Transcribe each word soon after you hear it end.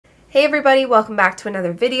Hey everybody, welcome back to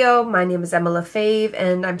another video. My name is Emma LaFave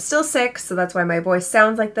and I'm still sick, so that's why my voice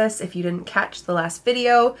sounds like this if you didn't catch the last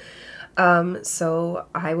video. So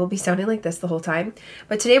I will be sounding like this the whole time.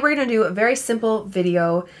 But today we're going to do a very simple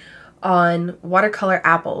video on watercolor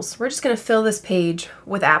apples. We're just going to fill this page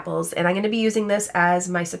with apples, and I'm going to be using this as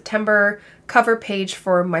my September cover page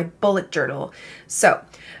for my bullet journal. So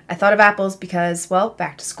I thought of apples because, well,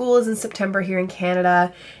 back to school is in September here in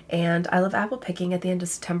Canada, and I love apple picking at the end of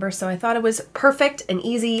September, so I thought it was perfect and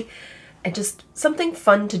easy and just something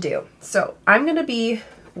fun to do. So I'm going to be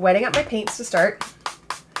wetting up my paints to start.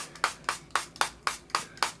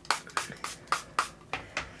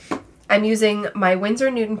 I'm using my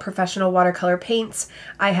Winsor Newton Professional Watercolor paints.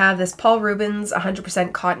 I have this Paul Rubens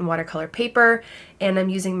 100% cotton watercolor paper, and I'm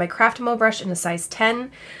using my Craftamo brush in a size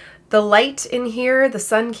 10. The light in here, the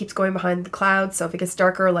sun keeps going behind the clouds, so if it gets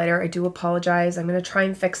darker or lighter, I do apologize. I'm going to try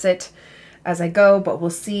and fix it as I go, but we'll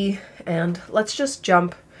see. And let's just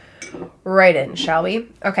jump right in, shall we?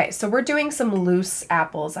 Okay, so we're doing some loose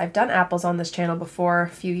apples. I've done apples on this channel before a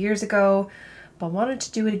few years ago, but wanted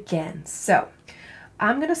to do it again. So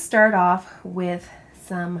I'm going to start off with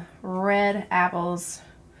some red apples,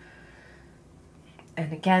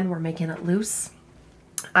 and again we're making it loose.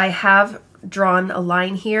 I have drawn a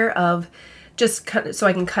line here of just so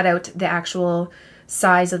I can cut out the actual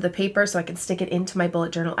size of the paper so I can stick it into my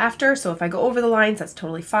bullet journal after. So if I go over the lines, that's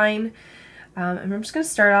totally fine. And I'm just going to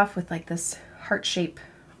start off with like this heart shape,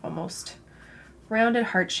 almost rounded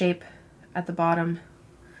heart shape at the bottom.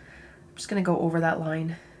 I'm just going to go over that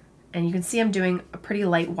line. And you can see I'm doing a pretty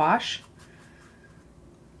light wash.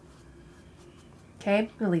 Okay, I'm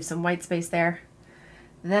going to leave some white space there.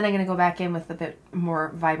 Then I'm going to go back in with a bit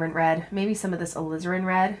more vibrant red, maybe some of this alizarin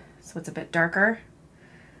red, so it's a bit darker.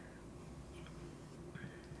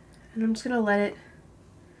 And I'm just going to let it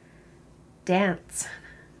dance,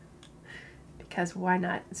 because why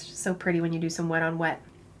not? It's just so pretty when you do some wet on wet.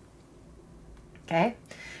 Okay,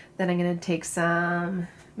 then I'm going to take some,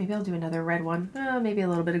 maybe I'll do another red one, maybe a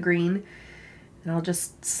little bit of green, and I'll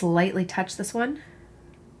just slightly touch this one.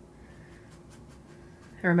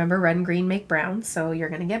 Remember, red and green make brown, so you're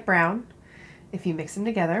going to get brown if you mix them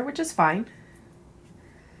together, which is fine.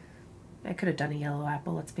 I could have done a yellow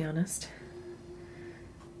apple, let's be honest.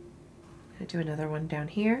 I'm going to do another one down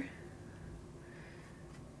here.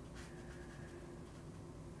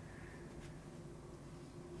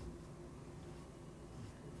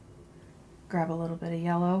 Grab a little bit of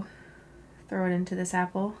yellow, throw it into this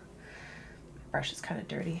apple. My brush is kind of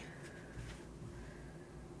dirty.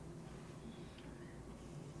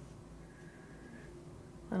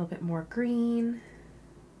 A little bit more green,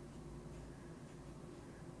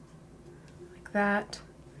 like that.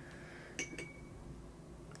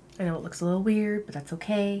 I know it looks a little weird, but that's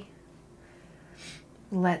okay.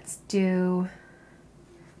 Let's do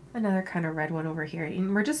another kind of red one over here.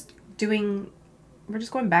 And we're just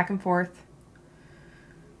going back and forth.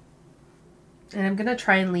 And I'm gonna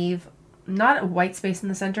try and leave not a white space in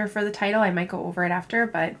the center for the title. I might go over it after,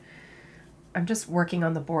 but I'm just working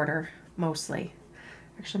on the border mostly.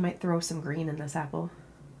 Actually might throw some green in this apple.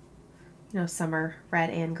 You know, summer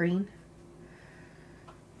red and green.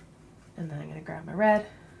 And then I'm going to grab my red.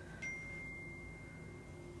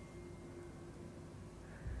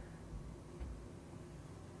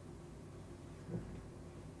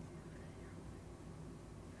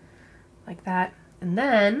 Like that. And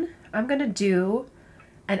then I'm going to do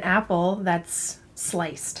an apple that's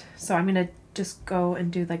sliced. So I'm going to just go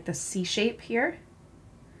and do like the C shape here.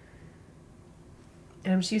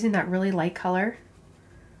 And I'm just using that really light color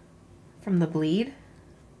from the bleed,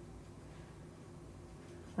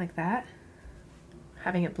 like that,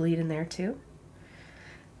 having it bleed in there too.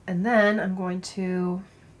 And then I'm going to,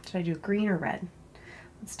 should I do green or red?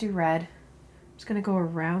 Let's do red. I'm just going to go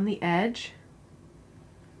around the edge,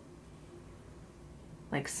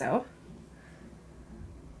 like so.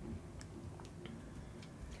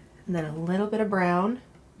 And then a little bit of brown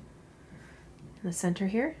in the center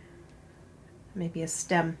here. Maybe a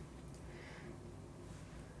stem,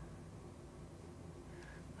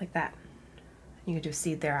 like that. You can do a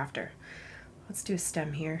seed thereafter. Let's do a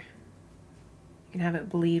stem here. You can have it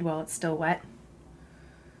bleed while it's still wet.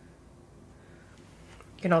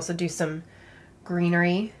 You can also do some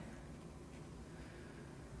greenery.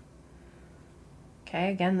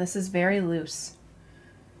 Okay, again, this is very loose.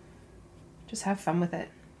 Just have fun with it.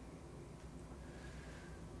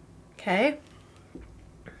 Okay.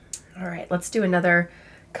 All right, let's do another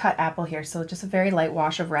cut apple here. So just a very light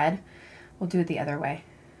wash of red. We'll do it the other way.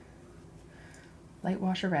 Light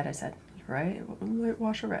wash of red, I said, right? Light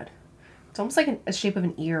wash of red. It's almost like a shape of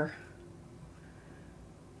an ear.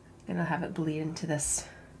 I'm gonna have it bleed into this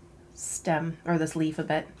stem or this leaf a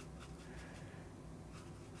bit.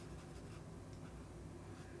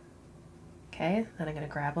 Okay, then I'm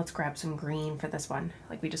gonna let's grab some green for this one.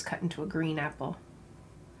 Like we just cut into a green apple.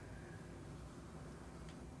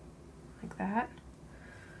 Like that.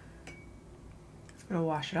 I'm gonna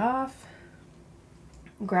wash it off.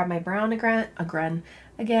 Grab my brown again,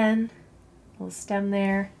 a little stem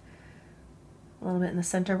there, a little bit in the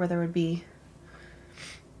center where there would be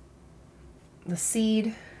the seed.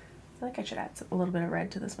 I feel like I should add a little bit of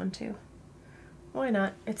red to this one too. Why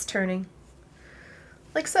not? It's turning.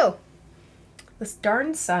 Like so. This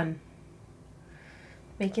darn sun.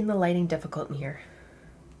 Making the lighting difficult in here.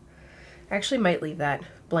 I actually might leave that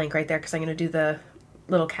blank right there because I'm going to do the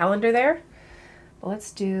little calendar there. But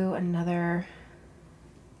let's do another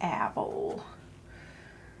apple.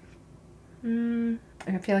 I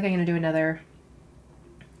feel like I'm going to do another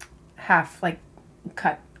half, like,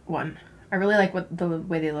 cut one. I really like the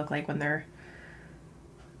way they look like when they're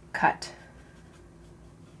cut.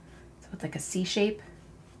 So it's like a C shape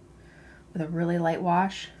with a really light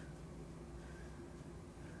wash.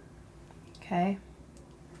 Okay.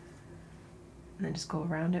 And then just go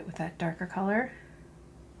around it with that darker color.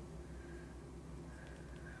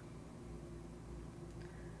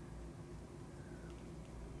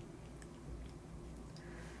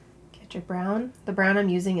 Get your brown. The brown I'm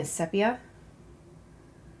using is sepia.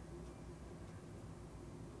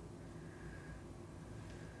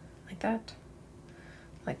 Like that.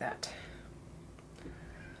 Like that.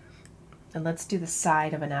 And let's do the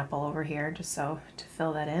side of an apple over here, just so to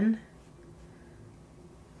fill that in.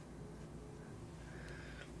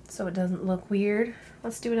 So it doesn't look weird.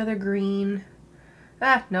 Let's do another green.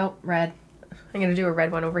 Ah, nope, red. I'm gonna do a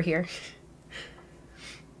red one over here.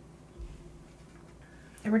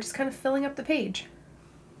 And we're just kind of filling up the page.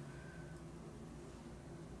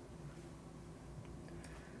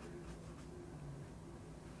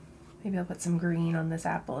 Maybe I'll put some green on this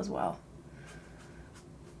apple as well.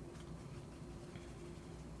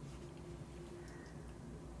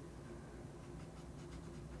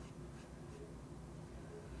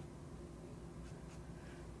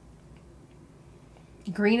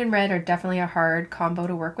 Green and red are definitely a hard combo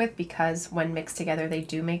to work with because when mixed together they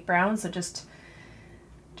do make brown, so just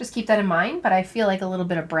keep that in mind, but I feel like a little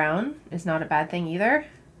bit of brown is not a bad thing either.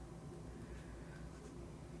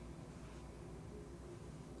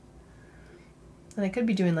 And I could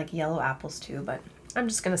be doing like yellow apples too, but I'm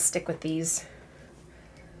just gonna stick with these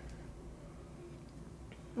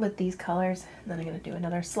colors. And then I'm gonna do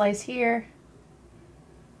another slice here.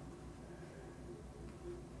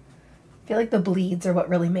 I feel like the bleeds are what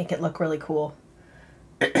really make it look really cool.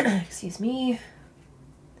 Excuse me.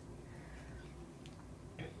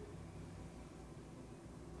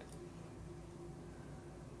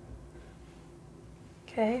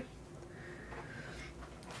 Okay.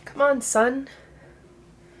 Come on, sun.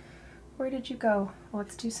 Where did you go? Well,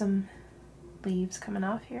 let's do some leaves coming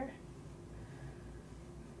off here.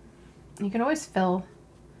 You can always fill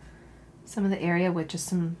some of the area with just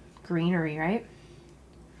some greenery, right?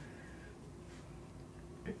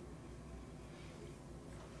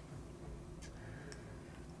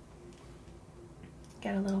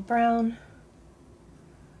 Get a little brown.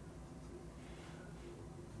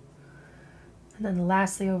 And then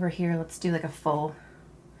lastly over here, let's do like a full,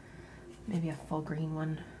 maybe a full green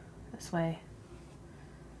one this way.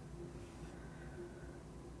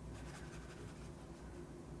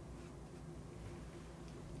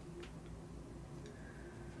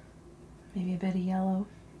 Maybe a bit of yellow.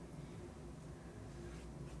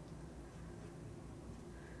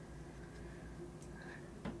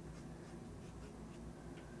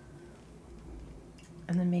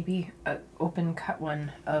 And then maybe an open cut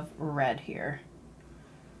one of red here.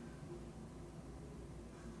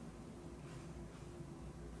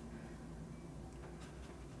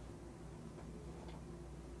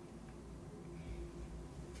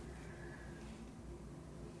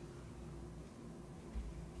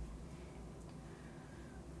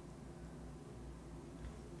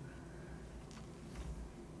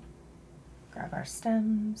 Grab our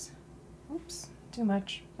stems. Oops, too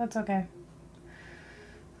much. That's okay.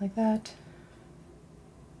 Like that.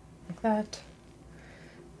 Like that.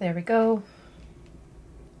 There we go.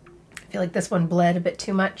 I feel like this one bled a bit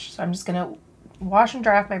too much, so I'm just gonna wash and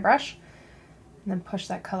dry off my brush and then push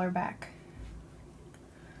that color back.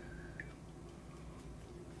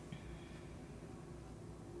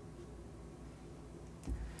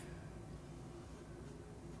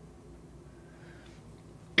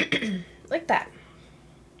 Like that.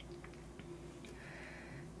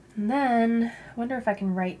 And then I wonder if I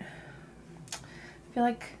can write, I feel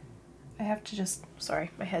like I have to just,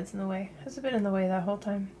 sorry, my head's in the way. Has it been in the way that whole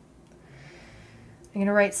time? I'm going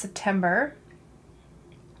to write September,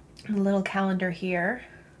 a little calendar here.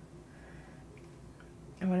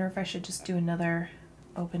 I wonder if I should just do another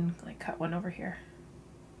open, like cut one over here.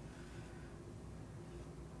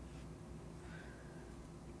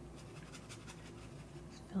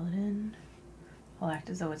 Fill it in. I'll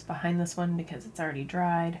act as though it's behind this one because it's already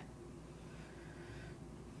dried.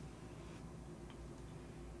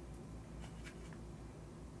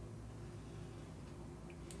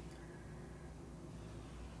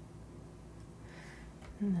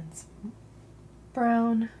 And then some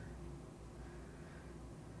brown.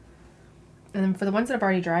 And then for the ones that have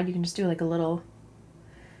already dried, you can just do like a little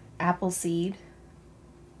apple seed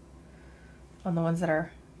on the ones that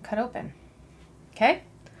are cut open. Okay?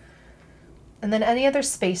 And then any other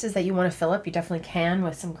spaces that you want to fill up, you definitely can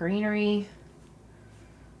with some greenery.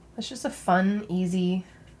 It's just a fun, easy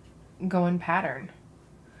going pattern.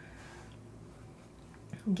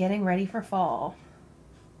 Getting ready for fall.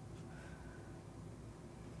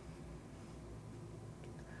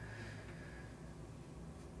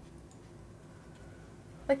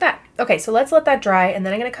 Like that. Okay, so let's let that dry, and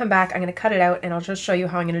then I'm going to come back, I'm going to cut it out, and I'll just show you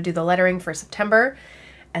how I'm going to do the lettering for September,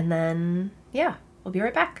 and then, yeah, we'll be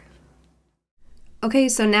right back. Okay,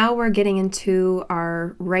 so now we're getting into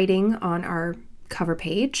our writing on our cover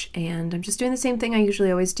page, and I'm just doing the same thing I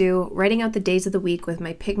usually always do, writing out the days of the week with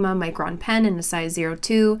my Pigma Micron pen in a size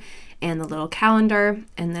 02, and the little calendar,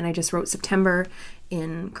 and then I just wrote September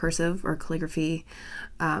in cursive or calligraphy.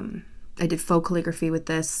 I did faux calligraphy with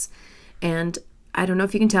this, and I don't know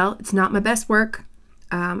if you can tell, it's not my best work.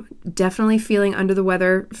 Definitely feeling under the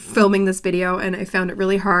weather filming this video, and I found it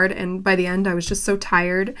really hard, and by the end I was just so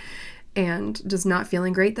tired and just not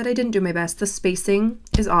feeling great that I didn't do my best. The spacing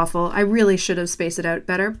is awful. I really should have spaced it out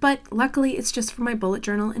better, but luckily it's just for my bullet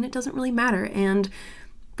journal and it doesn't really matter. And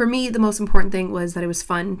for me, the most important thing was that it was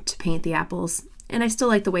fun to paint the apples, and I still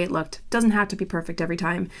like the way it looked. Doesn't have to be perfect every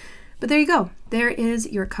time. But there you go. There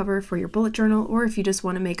is your cover for your bullet journal, or if you just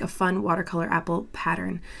want to make a fun watercolor apple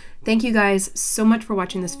pattern. Thank you guys so much for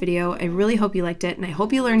watching this video. I really hope you liked it, and I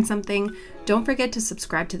hope you learned something. Don't forget to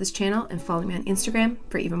subscribe to this channel and follow me on Instagram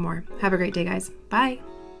for even more. Have a great day, guys. Bye.